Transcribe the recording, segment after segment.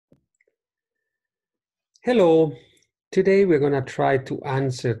Hello. Today we're going to try to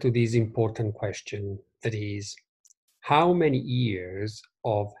answer to this important question, that is, how many years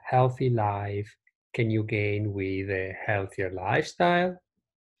of healthy life can you gain with a healthier lifestyle?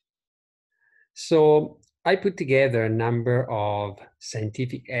 So I put together a number of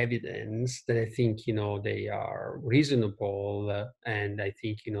scientific evidence that I think, they are reasonable, and I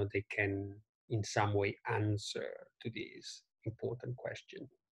think, they can in some way answer to this important question.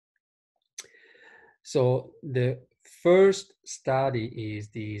 So the first study is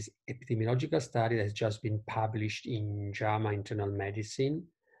this epidemiological study that's just been published in JAMA Internal Medicine.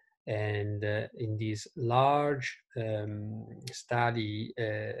 And in this large study,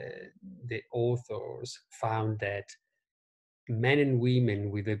 the authors found that men and women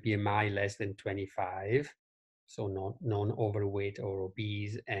with a BMI less than 25, so not non-overweight or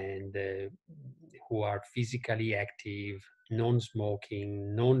obese, and who are physically active,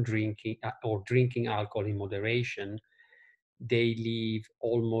 non-smoking, non-drinking, or drinking alcohol in moderation, they live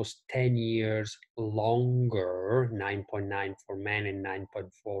almost 10 years longer, 9.9 for men and 9.4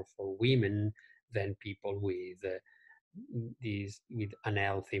 for women, than people with these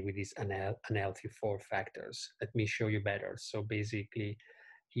unhealthy four factors. Let me show you better. So basically,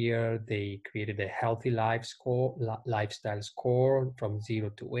 here they created a healthy lifestyle score from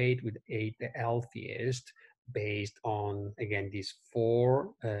 0 to 8, with 8 the healthiest, based on, again, these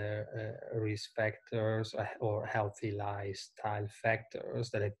four risk factors or healthy lifestyle factors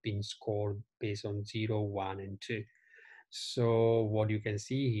that have been scored based on 0, 1, and 2. So what you can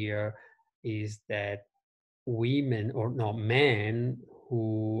see here is that men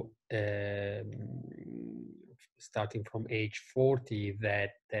who starting from age 40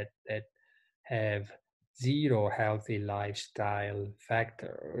 that have 0 healthy lifestyle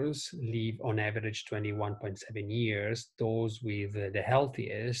factors live on average 21.7 years. Those with the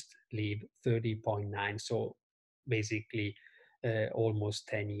healthiest live 30.9. So basically almost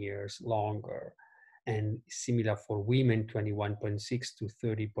 10 years longer. And similar for women, 21.6 to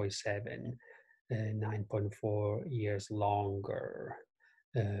 30.7. 9.4 years longer.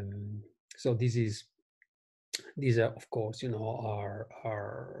 So these are, of course,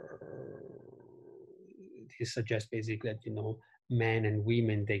 this suggests basically that, men and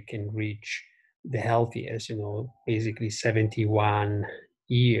women, they can reach the healthiest, basically 71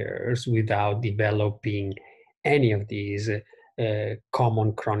 years without developing any of these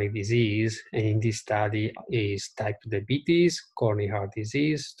common chronic disease. And in this study is type 2 diabetes, coronary heart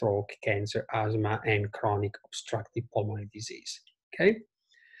disease, stroke, cancer, asthma, and chronic obstructive pulmonary disease. Okay.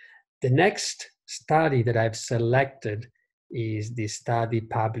 The next study that I've selected is the study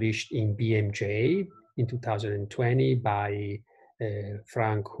published in BMJ in 2020 by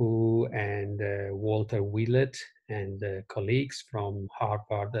Frank Hu and Walter Willett and colleagues from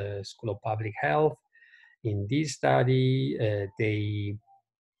Harvard School of Public Health. In this study, they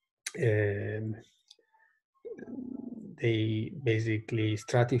basically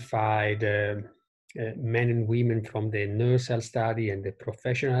stratified men and women from the nurse health study and the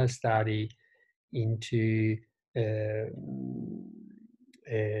professional study into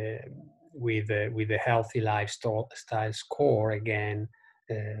with a healthy lifestyle score, again,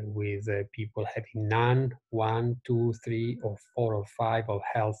 with people having none, 1, 2, 3, or 4 or 5 of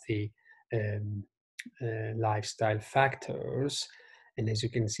healthy lifestyle factors. And as you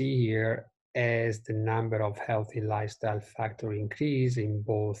can see here, as the number of healthy lifestyle factor increase in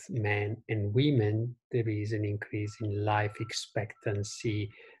both men and women, there is an increase in life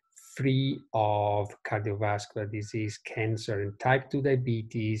expectancy free of cardiovascular disease, cancer, and type 2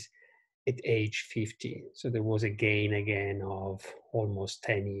 diabetes at age 50. So there was a gain again of almost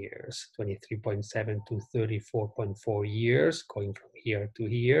 10 years, 23.7 to 34.4 years, going from here to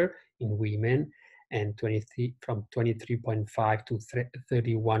here in women, and from 23.5 to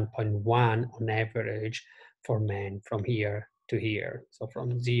 31.1 on average for men from here to here. So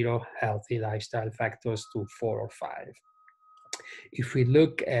from 0 healthy lifestyle factors to 4 or 5. If we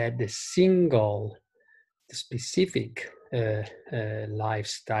look at the specific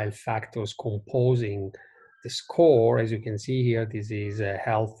lifestyle factors composing the score, as you can see here, this is a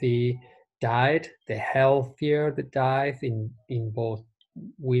healthy diet. The healthier the diet in both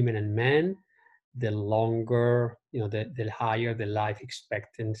women and men, the longer, the higher the life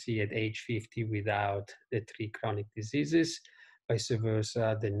expectancy at age 50 without the 3 chronic diseases. Vice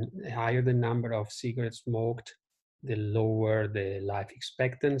versa, the higher the number of cigarettes smoked, the lower the life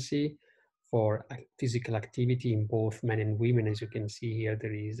expectancy. For physical activity in both men and women, as you can see here,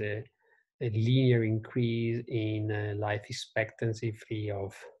 there is a linear increase in life expectancy free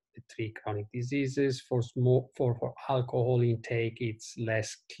of the three chronic diseases. For alcohol intake, it's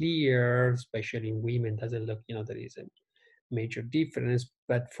less clear, especially in women. Doesn't look, there is a major difference.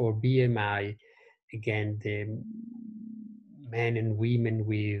 But for BMI, again, the men and women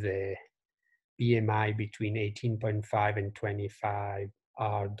with a BMI between 18.5 and 25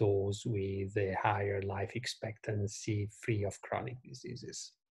 are those with a higher life expectancy, free of chronic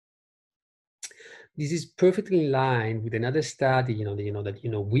diseases. This is perfectly in line with another study,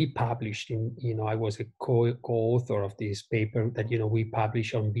 that we published in, I was a co-author of this paper that, we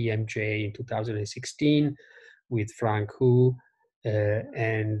published on BMJ in 2016 with Frank Hu.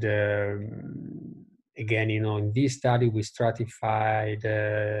 And again, in this study, we stratified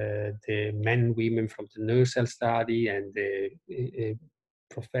the men and women from the NURSEL study and the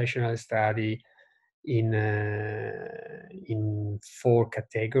professional study in 4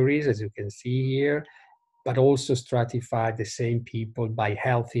 categories, as you can see here, but also stratified the same people by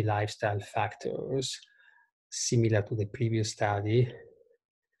healthy lifestyle factors, similar to the previous study.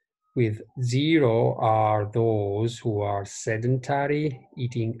 With 0 are those who are sedentary,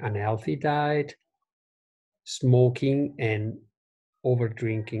 eating unhealthy diet, smoking and over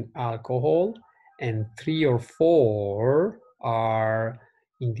drinking alcohol, and 3 or 4 are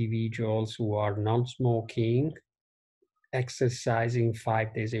individuals who are non-smoking, exercising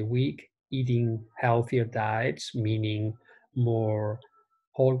 5 days a week, eating healthier diets, meaning more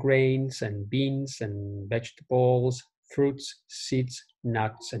whole grains and beans and vegetables, fruits, seeds,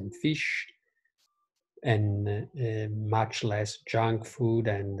 nuts, and fish, and much less junk food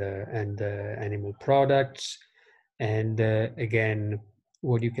and animal products. And again,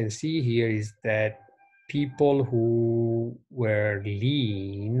 what you can see here is that people who were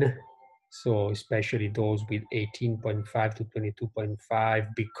lean, so especially those with 18.5 to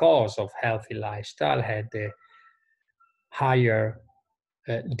 22.5, because of healthy lifestyle, had the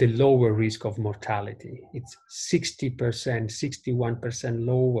the lower risk of mortality. It's 60%, 61%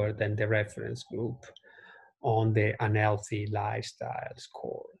 lower than the reference group on the unhealthy lifestyle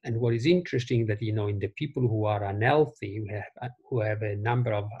score. And what is interesting that, in the people who are unhealthy, who have a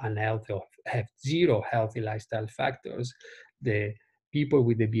number of unhealthy or have 0 healthy lifestyle factors, the people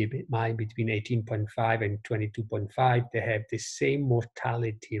with the BMI between 18.5 and 22.5, they have the same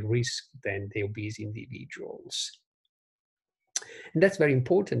mortality risk than the obese individuals. And that's very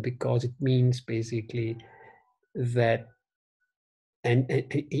important because it means basically that, and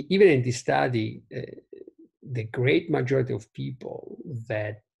even in this study, the great majority of people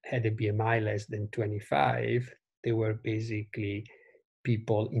that had a BMI less than 25, they were basically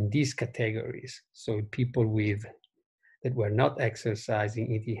people in these categories. So people that were not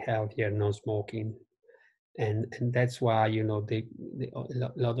exercising, eating healthier, non-smoking. And that's why, a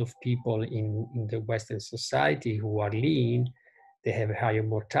lot of people in the Western society who are lean, they have a higher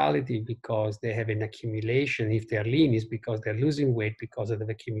mortality because they have an accumulation. If they're lean, is because they're losing weight because of the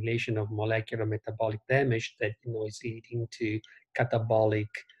accumulation of molecular metabolic damage that, is leading to catabolic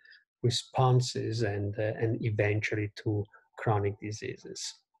responses and eventually to chronic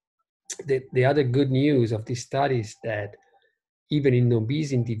diseases. The other good news of this study is that even in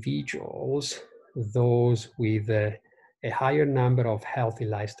obese individuals, those with a higher number of healthy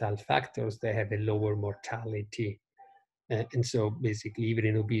lifestyle factors, they have a lower mortality. And so basically, even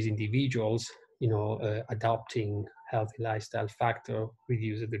in obese individuals, adopting healthy lifestyle factor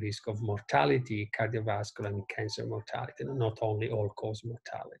reduces the risk of mortality, cardiovascular and cancer mortality, and not only all-cause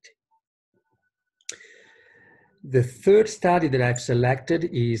mortality. The third study that I've selected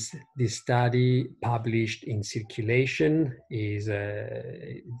is the study published in Circulation. This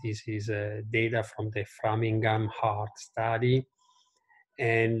is data from the Framingham Heart Study.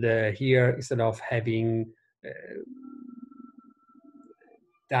 And here, instead of having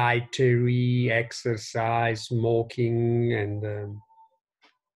dietary, exercise, smoking, and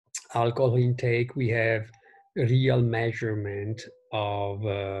alcohol intake, we have real measurement of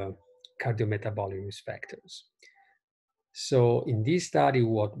cardiometabolic risk factors. So in this study,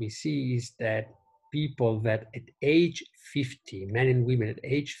 what we see is that people that at age 50, men and women at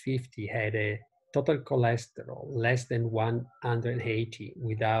age 50, had a total cholesterol less than 180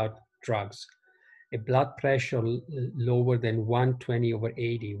 without drugs, a blood pressure lower than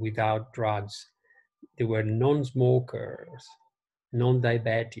 120/80 without drugs. They were non-smokers,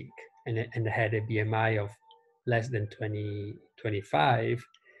 non-diabetic, and had a BMI of less than 25.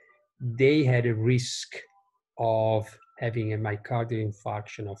 They had a risk of having a myocardial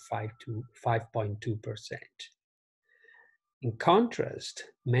infarction of 5.2%. In contrast,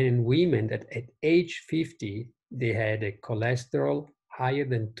 men and women that at age 50, they had a cholesterol higher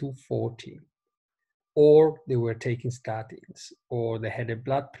than 240 or they were taking statins, or they had a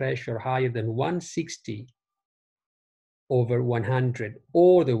blood pressure higher than 160 over 100,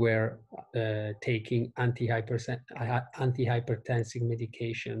 or they were taking antihypertensive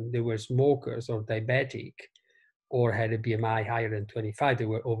medication, they were smokers or diabetic, or had a BMI higher than 25, they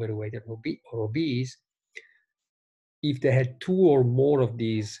were overweight or obese. If they had two or more of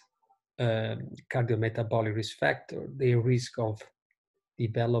these cardiometabolic risk factors, their risk of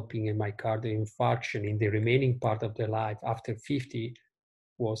developing a myocardial infarction in the remaining part of their life after 50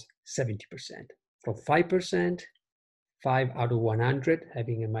 was 70%. From 5%, 5 out of 100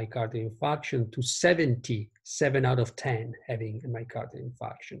 having a myocardial infarction, to 77 out of 10 having a myocardial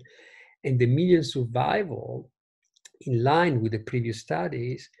infarction. And the median survival, in line with the previous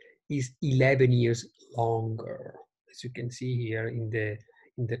studies, is 11 years longer. As you can see here,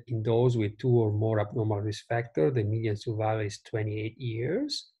 in those with two or more abnormal risk factors, the median survival is 28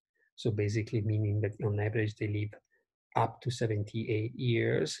 years. So basically meaning that on average they live up to 78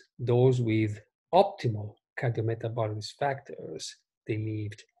 years. Those with optimal cardiometabolic risk factors, they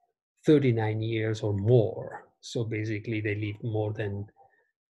lived 39 years or more. So basically they lived more than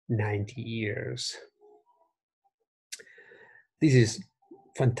 90 years. This is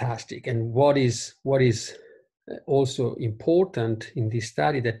fantastic. And what is also important in this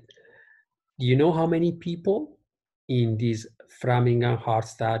study, that do you know how many people in this Framingham heart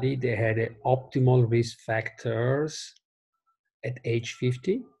study, they had optimal risk factors at age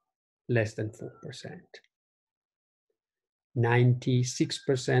 50? Less than 4%.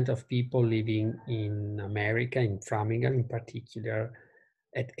 96% of people living in America, in Framingham in particular,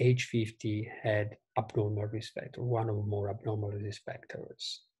 at age 50 had abnormal risk factor, one or more abnormal risk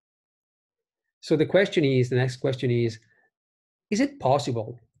factors. So the next question is it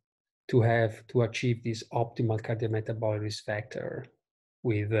possible to achieve this optimal cardiometabolic risk factor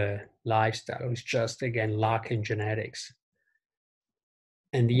with lifestyle? It's just, again, luck and genetics.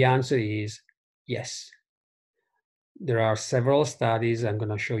 And the answer is yes. There are several studies. I'm going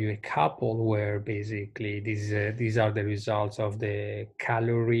to show you a couple where basically these are the results of the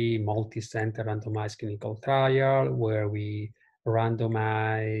calorie multi-center randomized clinical trial, where we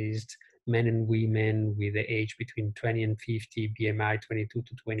randomized men and women with the age between 20 and 50, BMI 22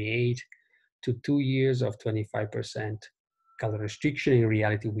 to 28, to 2 years of 25% calorie restriction. In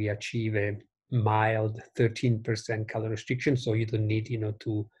reality, we achieve a mild 13% calorie restriction, so you don't need,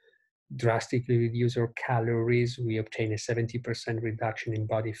 to drastically reduce our calories. We obtain a 70% reduction in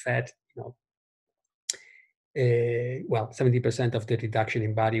body fat. 70% of the reduction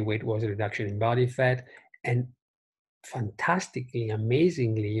in body weight was a reduction in body fat. And fantastically,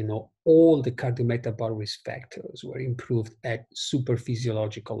 amazingly, all the cardiometabolic risk factors were improved at super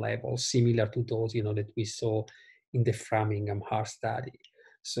physiological levels, similar to those, that we saw in the Framingham heart study.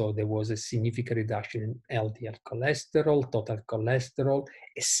 So there was a significant reduction in LDL cholesterol, total cholesterol,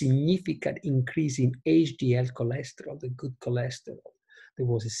 a significant increase in HDL cholesterol, the good cholesterol. There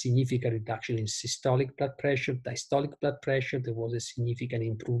was a significant reduction in systolic blood pressure, diastolic blood pressure. There was a significant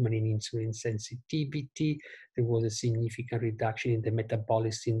improvement in insulin sensitivity. There was a significant reduction in the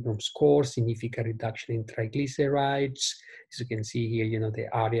metabolic syndrome score, significant reduction in triglycerides. As you can see here,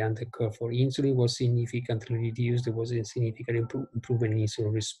 the area under the curve for insulin was significantly reduced. There was a significant improvement in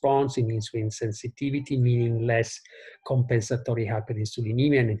insulin response, in insulin sensitivity, meaning less compensatory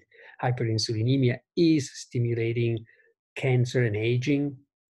hyperinsulinemia. And hyperinsulinemia is stimulating cancer and aging,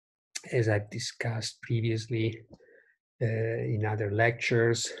 as I've discussed previously in other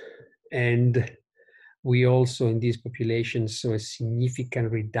lectures. And we also, in these populations, saw a significant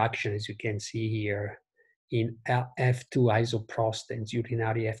reduction, as you can see here, in F2 isoprostanes,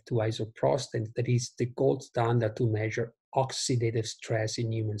 urinary F2 isoprostanes. That is the gold standard to measure oxidative stress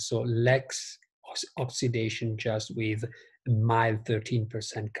in humans. So less oxidation, just with a mild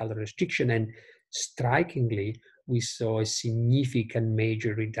 13% calorie restriction. And strikingly, we saw a significant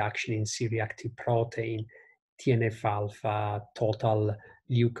major reduction in C-reactive protein, TNF-alpha, total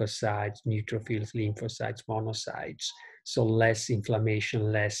leukocytes, neutrophils, lymphocytes, monocytes. So less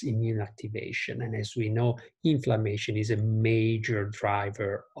inflammation, less immune activation. And as we know, inflammation is a major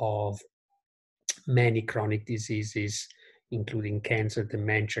driver of many chronic diseases, including cancer,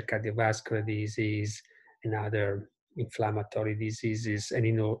 dementia, cardiovascular disease, and other inflammatory diseases,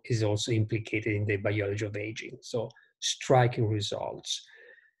 and is also implicated in the biology of aging. So striking results.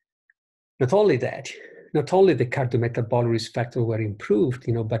 Not only that, not only the cardiometabolic risk factors were improved,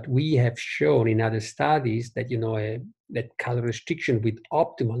 but we have shown in other studies that that calorie restriction with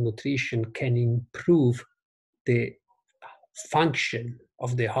optimal nutrition can improve the function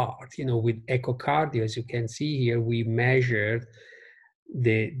of the heart. With echocardio, as you can see here, we measured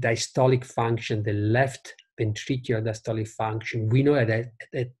the diastolic function, the left ventricular diastolic function, we know that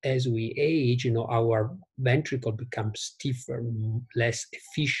as we age, our ventricle becomes stiffer, less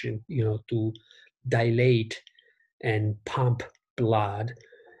efficient, to dilate and pump blood.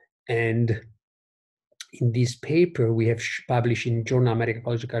 And in this paper we have published in Journal American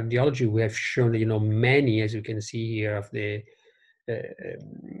College of Cardiology, we have shown that, many, as you can see here, of the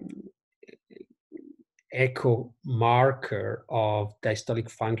echo marker of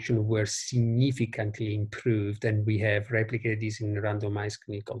diastolic function were significantly improved, and we have replicated this in a randomized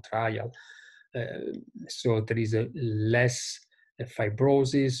clinical trial. So there is a less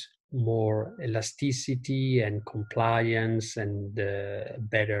fibrosis, more elasticity and compliance, and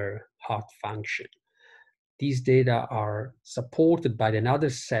better heart function. These data are supported by another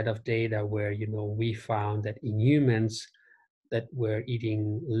set of data where, we found that in humans that were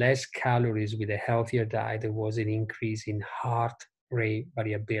eating less calories with a healthier diet, there was an increase in heart rate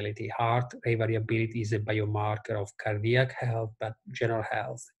variability. Heart rate variability is a biomarker of cardiac health, but general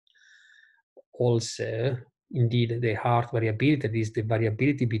health. Also, indeed, the heart variability, that is the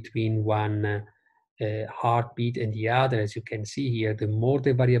variability between one heartbeat and the other, as you can see here, the more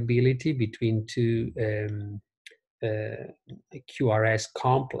the variability between two QRS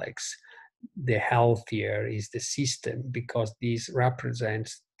complex, the healthier is the system, because this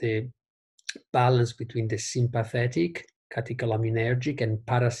represents the balance between the sympathetic catecholaminergic and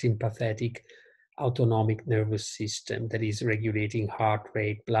parasympathetic autonomic nervous system that is regulating heart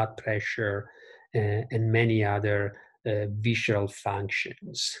rate, blood pressure, and many other visual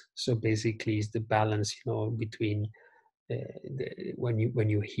functions. So basically, it's the balance, between when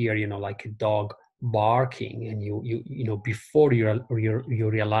you hear, like a dog barking, and before you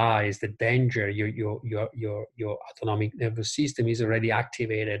realize the danger, your autonomic nervous system is already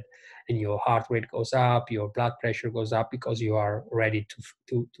activated, and your heart rate goes up, your blood pressure goes up, because you are ready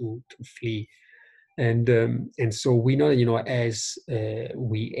to flee. And so we know that, as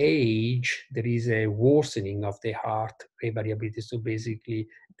we age, there is a worsening of the heart rate variability. So basically,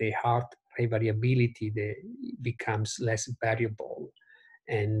 the heart rate variability becomes less variable,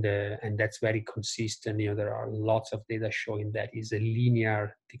 and that's very consistent. There are lots of data showing that is a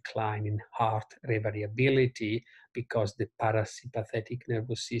linear decline in heart rate variability, because the parasympathetic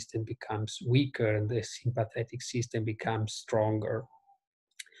nervous system becomes weaker and the sympathetic system becomes stronger.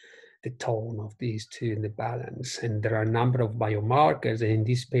 The tone of these two in the balance. And there are a number of biomarkers. And in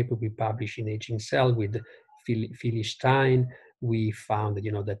this paper we published in Aging Cell with Phyllis Stein, we found that,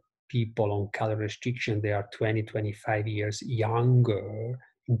 that people on calorie restriction, they are 20-25 years younger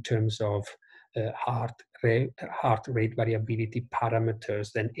in terms of heart rate variability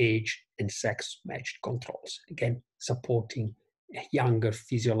parameters than age and sex matched controls. Again, supporting a younger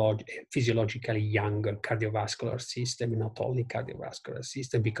physiologically younger cardiovascular system, not only cardiovascular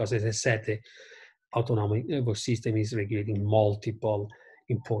system, because, as I said, the autonomic nervous system is regulating multiple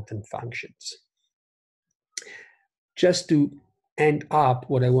important functions. Just to end up,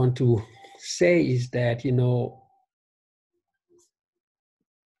 what I want to say is that,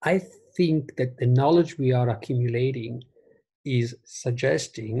 I think that the knowledge we are accumulating is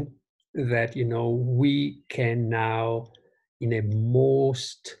suggesting that, we can now, in a more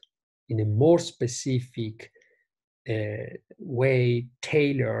specific way,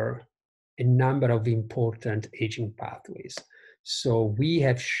 tailor a number of important aging pathways. So we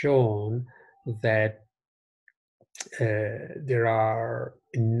have shown that there are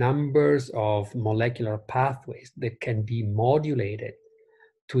numbers of molecular pathways that can be modulated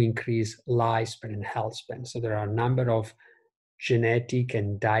to increase lifespan and health span. So there are a number of genetic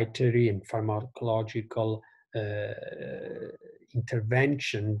and dietary and pharmacological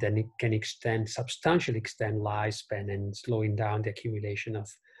intervention that it can substantially extend lifespan and slowing down the accumulation of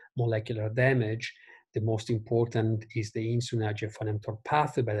molecular damage. The most important is the insulin-angiotensinogen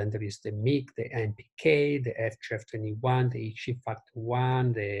pathway, but then there is the MYC, the NPK, the FGF21, the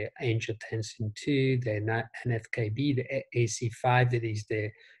HG-Factor1, the angiotensin II, the NFKB, the AC5, that is the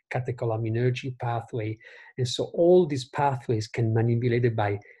catecholaminergic pathway. And so all these pathways can be manipulated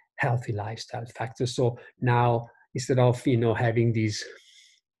by healthy lifestyle factors. So now, instead of having these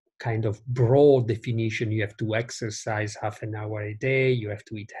kind of broad definition, you have to exercise half an hour a day, you have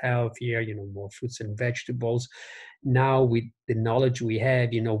to eat healthier, more fruits and vegetables. Now, with the knowledge we have,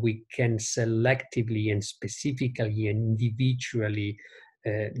 we can selectively and specifically and individually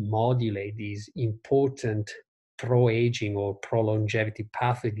modulate these important pro-aging or pro-longevity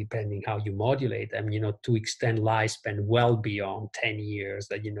pathway, depending how you modulate them, to extend lifespan well beyond 10 years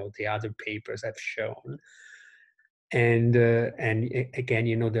that, the other papers have shown. Again,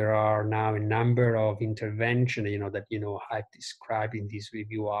 there are now a number of interventions, that, I've described in this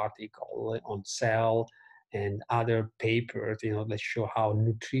review article on Cell and other papers, that show how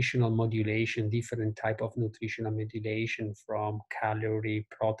nutritional modulation, different type of nutritional modulation, from calorie,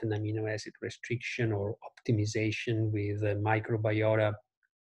 protein, amino acid restriction or optimization with microbiota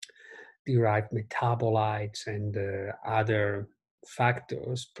derived metabolites and other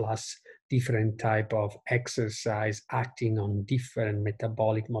factors, plus different type of exercise acting on different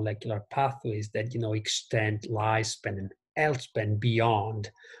metabolic molecular pathways that extend lifespan and health span beyond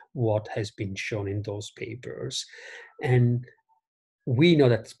what has been shown in those papers. And we know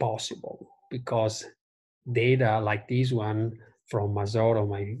that's possible because data like this one from Mazzoro,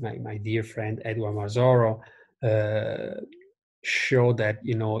 my dear friend Edward Mazzoro, show that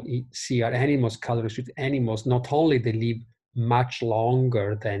CR animals, calorie restricted animals, not only they live much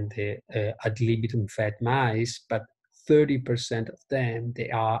longer than the ad libitum fed mice, but 30% of them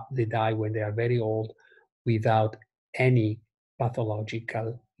they die when they are very old without any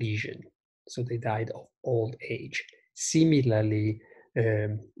pathological lesion. So they died of old age. Similarly,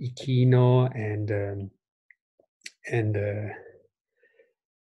 Ikino and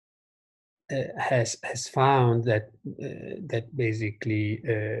has found that basically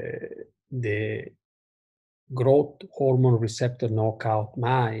the growth hormone receptor knockout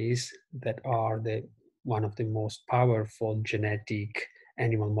mice that are one of the most powerful genetic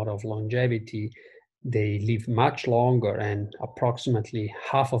animal model of longevity, they live much longer, and approximately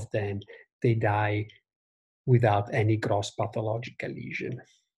half of them, they die without any gross pathological lesion.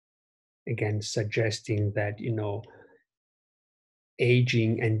 Again, suggesting that,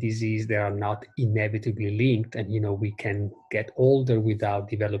 aging and disease, they are not inevitably linked, and we can get older without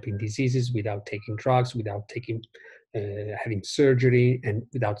developing diseases, without taking drugs, without having surgery, and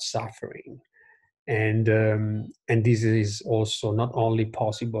without suffering. And this is also not only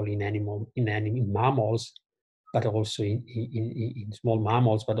possible in mammals, but also in small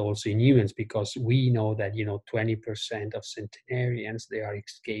mammals, but also in humans, because we know that 20% of centenarians, they are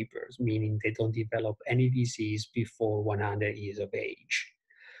escapers, meaning they don't develop any disease before 100 years of age.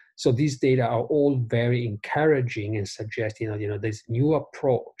 So these data are all very encouraging and suggest this new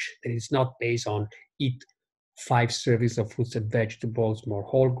approach that is not based on eat 5 servings of fruits and vegetables, more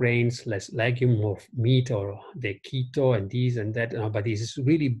whole grains, less legume, more meat, or the keto and this and that. But this is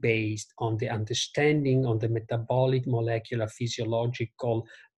really based on the understanding on the metabolic, molecular, physiological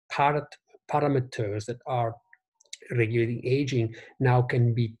parameters that are regulating aging now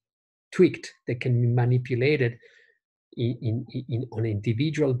can be tweaked, they can be manipulated on an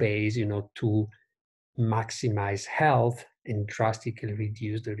individual base, to maximize health and drastically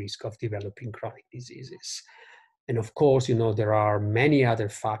reduce the risk of developing chronic diseases. And of course, there are many other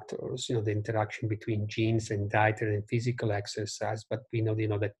factors, the interaction between genes and dietary and physical exercise, but we know,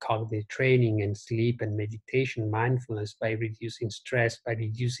 that cognitive training and sleep and meditation, mindfulness, by reducing stress, by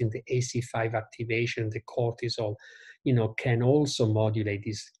reducing the AC5 activation, the cortisol, can also modulate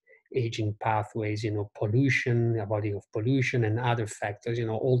these aging pathways, pollution, avoiding of pollution and other factors,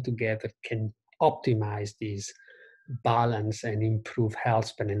 all together can optimize this balance and improve health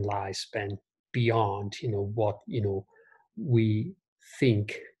span and lifespan beyond what we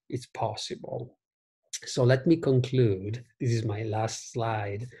think is possible. So let me conclude, this is my last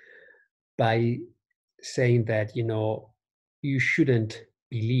slide, by saying that you shouldn't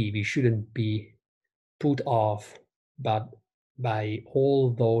be put off but by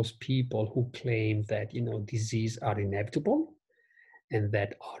all those people who claim that disease are inevitable and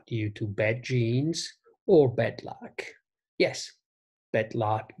that are due to bad genes or bad luck. Yes, bad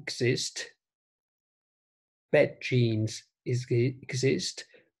luck exists, bad genes exist,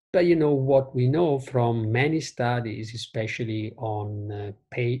 but what we know from many studies, especially on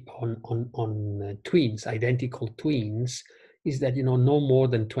twins, identical twins, is that no more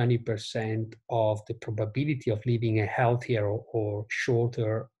than 20% of the probability of living a healthier or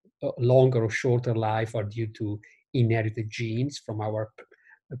shorter, longer or shorter life are due to inherited genes from our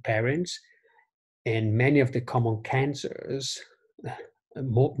parents. And many of the common cancers,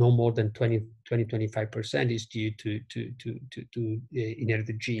 no more than 25% is due to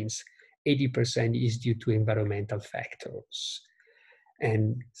inherited genes. 80% is due to environmental factors.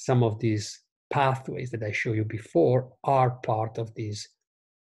 And some of these pathways that I showed you before are part of this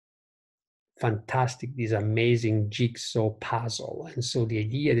fantastic, this amazing jigsaw puzzle. And so the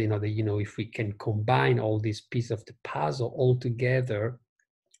idea, that if we can combine all these pieces of the puzzle all together,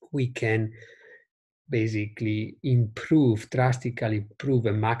 we can basically drastically improve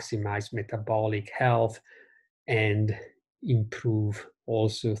and maximize metabolic health, and improve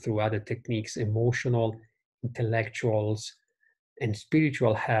also through other techniques, emotional, intellectuals, and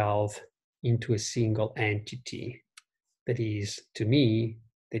spiritual health into a single entity. That is, to me,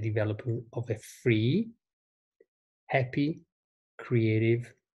 the development of a free, happy,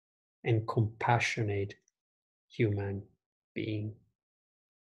 creative, and compassionate human being.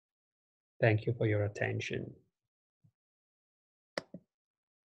 Thank you for your attention.